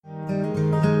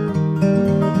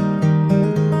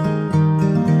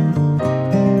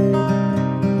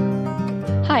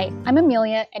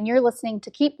Amelia, and you're listening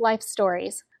to Keep Life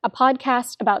Stories, a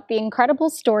podcast about the incredible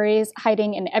stories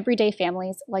hiding in everyday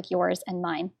families like yours and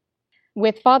mine.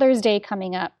 With Father's Day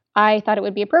coming up, I thought it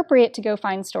would be appropriate to go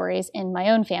find stories in my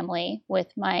own family with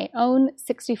my own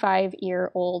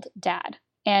 65-year-old dad.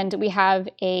 And we have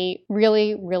a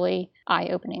really, really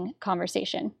eye-opening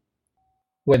conversation.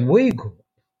 When we grew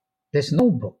up, there's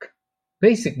no book.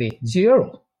 Basically,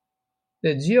 zero.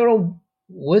 The zero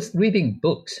was reading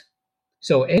books.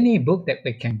 So any book that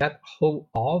we can get hold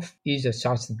of is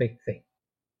such a big thing.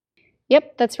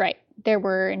 Yep, that's right. There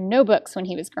were no books when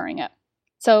he was growing up.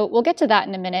 So we'll get to that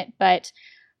in a minute, but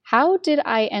how did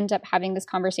I end up having this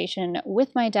conversation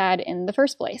with my dad in the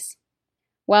first place?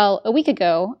 Well, a week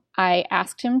ago, I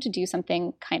asked him to do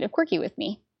something kind of quirky with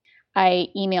me. I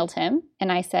emailed him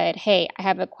and I said, hey, I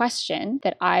have a question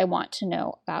that I want to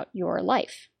know about your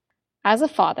life. As a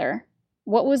father,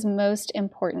 what was most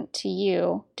important to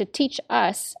you to teach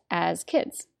us as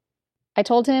kids? I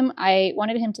told him I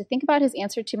wanted him to think about his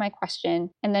answer to my question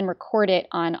and then record it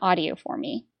on audio for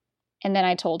me. And then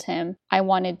I told him I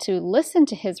wanted to listen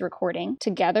to his recording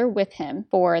together with him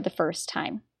for the first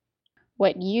time.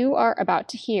 What you are about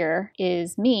to hear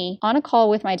is me on a call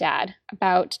with my dad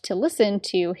about to listen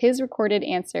to his recorded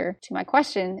answer to my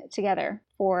question together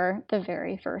for the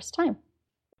very first time.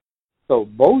 So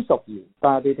both of you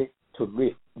started to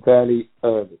read very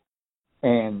early.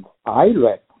 And I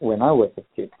read when I was a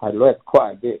kid. I read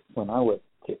quite a bit when I was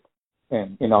a kid.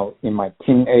 And, in my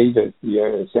teenage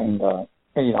years and,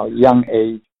 young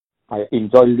age, I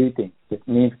enjoyed reading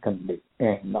significantly.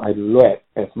 And I read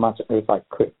as much as I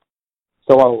could.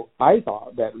 So I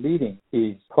thought that reading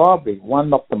is probably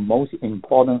one of the most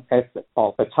important aspects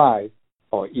of a child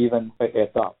or even an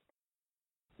adult.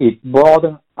 It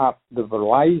broadens up the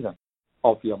horizon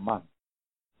of your mind.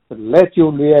 It lets you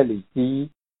really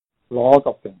see lots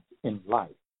of things in life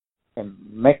and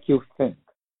make you think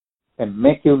and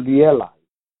make you realize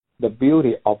the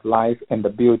beauty of life and the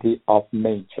beauty of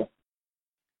nature.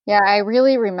 Yeah, I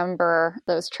really remember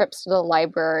those trips to the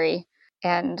library,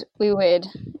 and we would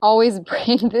always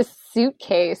bring this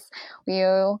suitcase. We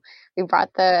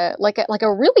brought like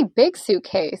a really big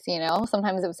suitcase,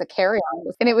 Sometimes it was a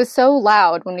carry-on, and it was so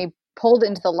loud when we pulled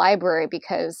into the library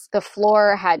because the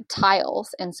floor had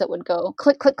tiles, and so it would go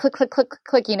click, click, click, click, click,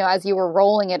 click, as you were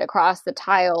rolling it across the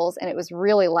tiles, and it was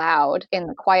really loud in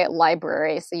the quiet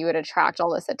library, so you would attract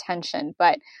all this attention.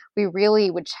 But we really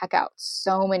would check out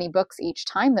so many books each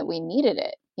time that we needed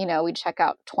it. We'd check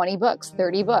out 20 books,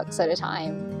 30 books at a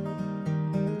time.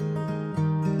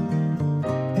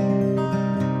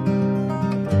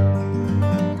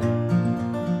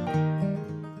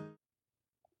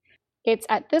 It's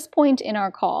at this point in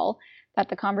our call that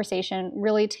the conversation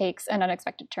really takes an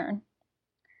unexpected turn.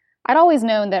 I'd always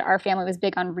known that our family was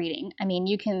big on reading. I mean,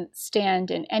 you can stand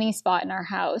in any spot in our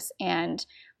house and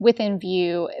within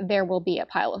view, there will be a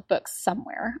pile of books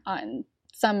somewhere on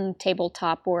some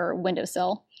tabletop or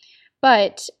windowsill.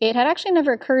 But it had actually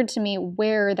never occurred to me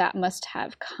where that must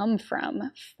have come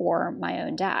from for my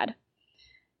own dad.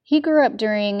 He grew up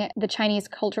during the Chinese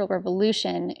Cultural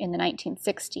Revolution in the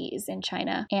 1960s in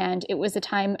China, and it was a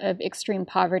time of extreme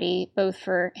poverty, both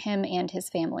for him and his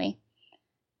family.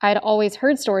 I'd always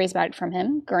heard stories about it from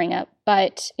him growing up,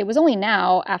 but it was only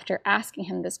now, after asking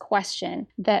him this question,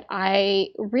 that I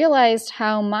realized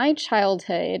how my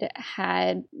childhood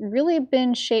had really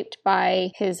been shaped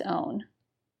by his own.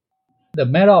 The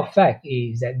matter of fact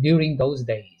is that during those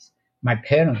days, my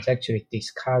parents actually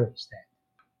discouraged that.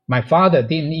 My father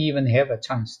didn't even have a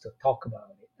chance to talk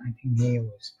about it. I think he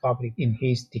was probably in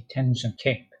his detention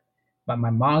camp. But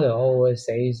my mother always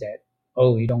says that,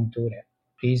 you don't do that.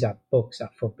 These books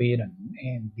are forbidden,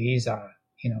 and these are,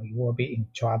 you will be in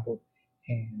trouble.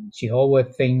 And she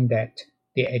always think that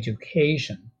the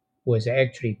education was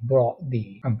actually brought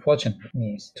the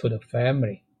unfortunateness to the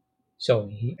family. So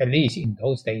at least in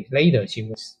those days, later she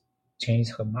was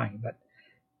changed her mind.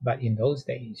 But in those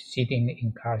days, she didn't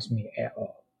encourage me at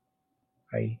all.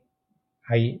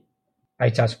 I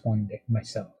just wanted it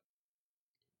myself.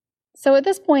 So at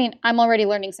this point, I'm already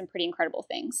learning some pretty incredible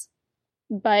things.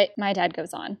 But my dad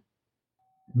goes on.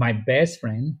 My best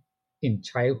friend in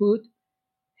childhood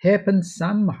happened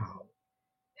somehow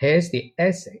has the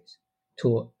access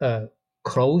to a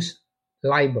closed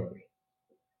library.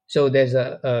 So there's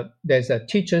a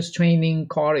teachers training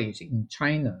college in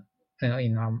China,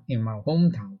 in my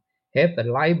hometown, have a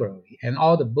library, and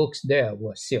all the books there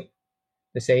were sealed.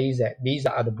 They say that these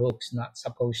are the books not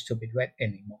supposed to be read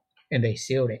anymore, and they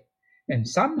sealed it. And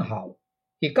somehow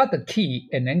he got the key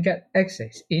and then got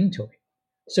access into it.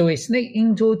 So we sneaked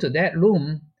into that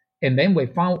room, and then we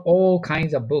found all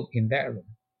kinds of books in that room.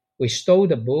 We stole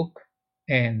the book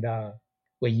and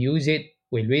we use it.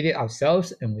 We read it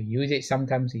ourselves, and we use it.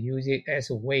 Sometimes we use it as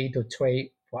a way to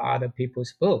trade for other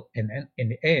people's book. And then in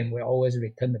the end, we always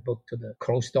return the book to the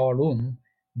closed door room.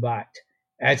 But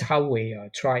that's how we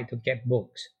try to get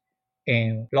books.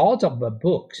 And lots of the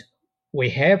books we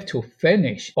have to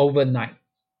finish overnight.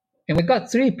 And we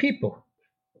got 3 people,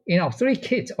 3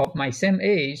 kids of my same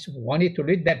age wanted to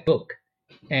read that book.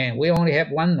 And we only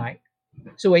have one night.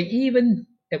 So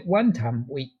at one time,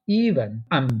 we even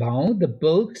unbound the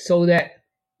book so that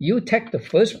you take the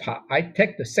first part, I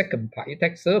take the second part, you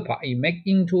take the third part, you make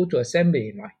into the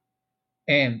assembly line.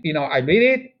 And, I read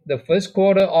it, the first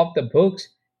quarter of the books,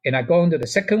 and I go into the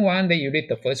second one, then you read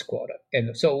the first quarter.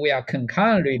 And so we are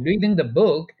concurrently reading the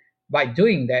book by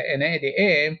doing that. And then at the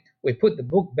end, we put the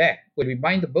book back. We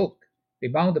rebound the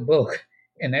book,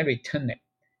 and then return it.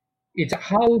 It's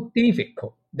how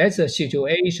difficult. That's a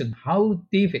situation, how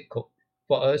difficult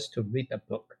for us to read a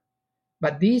book.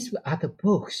 But these are the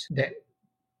books that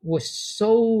were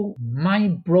so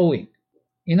mind-blowing.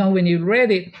 When you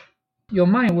read it, your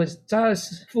mind was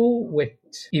just full with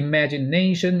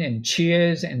imagination and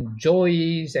cheers and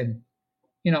joys. And,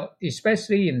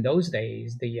 especially in those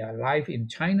days, the life in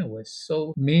China was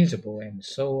so miserable and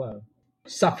so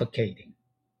suffocating.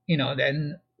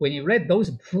 Then when you read those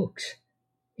books,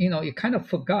 you kind of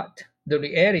forgot the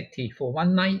reality for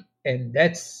one night. And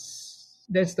that's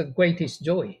the greatest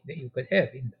joy that you could have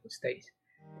in those days.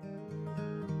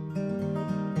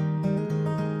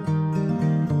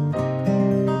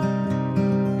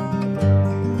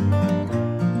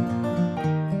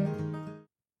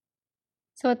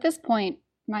 So at this point,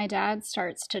 my dad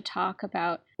starts to talk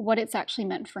about what it's actually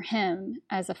meant for him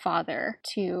as a father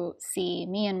to see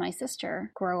me and my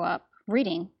sister grow up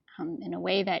reading in a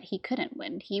way that he couldn't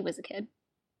when he was a kid.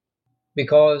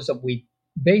 Because we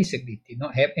basically did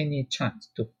not have any chance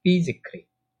to physically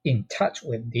in touch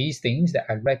with these things that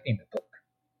I read in the book.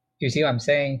 You see what I'm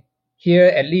saying? Here,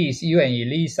 at least, you and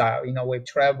Elisa, we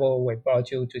traveled, we brought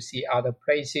you to see other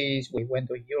places. We went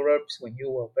to Europe when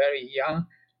you were very young.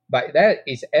 But that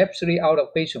is absolutely out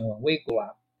of question when we grew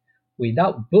up.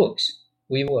 Without books,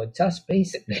 we were just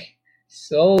basically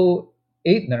so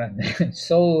ignorant,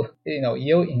 so,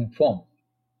 ill-informed.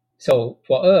 So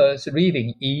for us,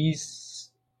 reading is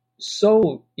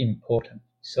so important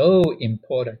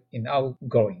in our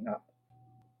growing up.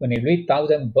 When you read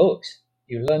 1,000 books,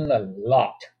 you learn a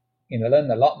lot. You learn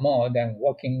a lot more than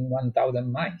walking 1,000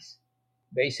 miles,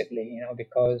 basically,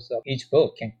 because each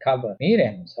book can cover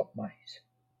millions of miles.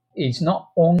 It's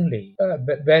not only a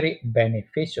very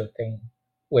beneficial thing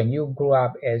when you grow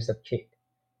up as a kid.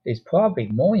 It's probably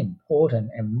more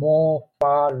important and more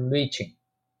far-reaching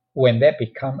when that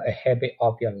becomes a habit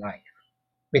of your life,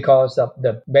 because of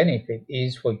the benefit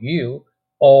is for you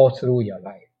all through your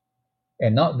life.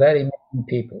 And not very many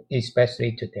people,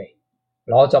 especially today.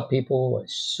 Lots of people were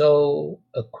so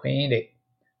acquainted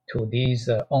to these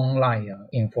online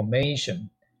information.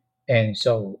 And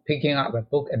so picking up a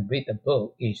book and read a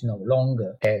book is no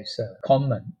longer as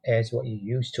common as what it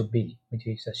used to be, which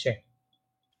is a shame.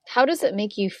 How does it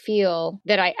make you feel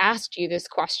that I asked you this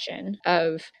question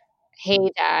of, hey,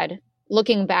 Dad,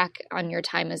 looking back on your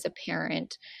time as a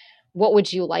parent, what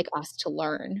would you like us to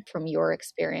learn from your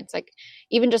experience? Like,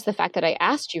 even just the fact that I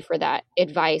asked you for that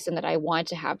advice and that I want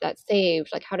to have that saved,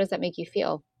 like, how does that make you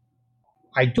feel?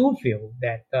 I do feel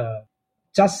that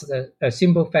just a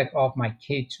simple fact of my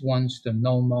kids wants to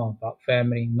know more about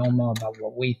family, know more about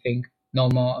what we think, know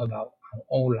more about our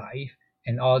own life,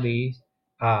 and all these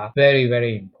are very,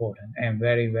 very important and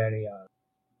very, very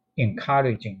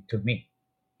encouraging to me.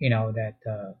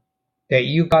 That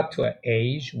you got to an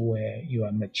age where you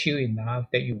are mature enough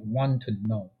that you want to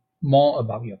know more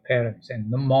about your parents and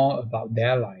know more about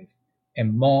their life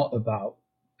and more about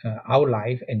our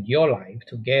life and your life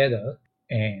together.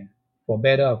 And for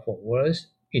better or for worse,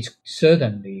 it's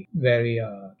certainly very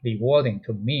rewarding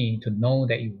to me to know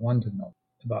that you want to know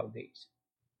about this.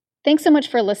 Thanks so much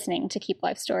for listening to Keep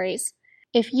Life Stories.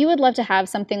 If you would love to have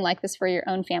something like this for your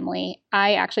own family,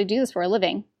 I actually do this for a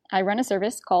living. I run a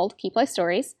service called Keep Life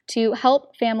Stories to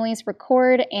help families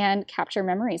record and capture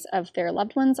memories of their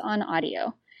loved ones on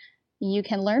audio. You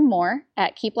can learn more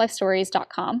at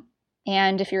keeplifestories.com.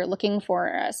 And if you're looking for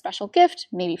a special gift,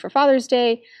 maybe for Father's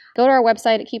Day, go to our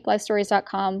website at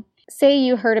keeplifestories.com. Say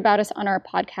you heard about us on our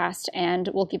podcast and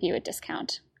we'll give you a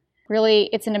discount. Really,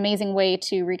 it's an amazing way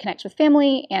to reconnect with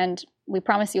family, and we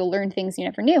promise you'll learn things you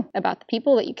never knew about the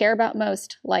people that you care about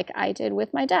most, like I did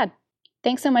with my dad.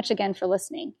 Thanks so much again for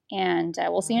listening, and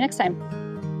we'll see you next time.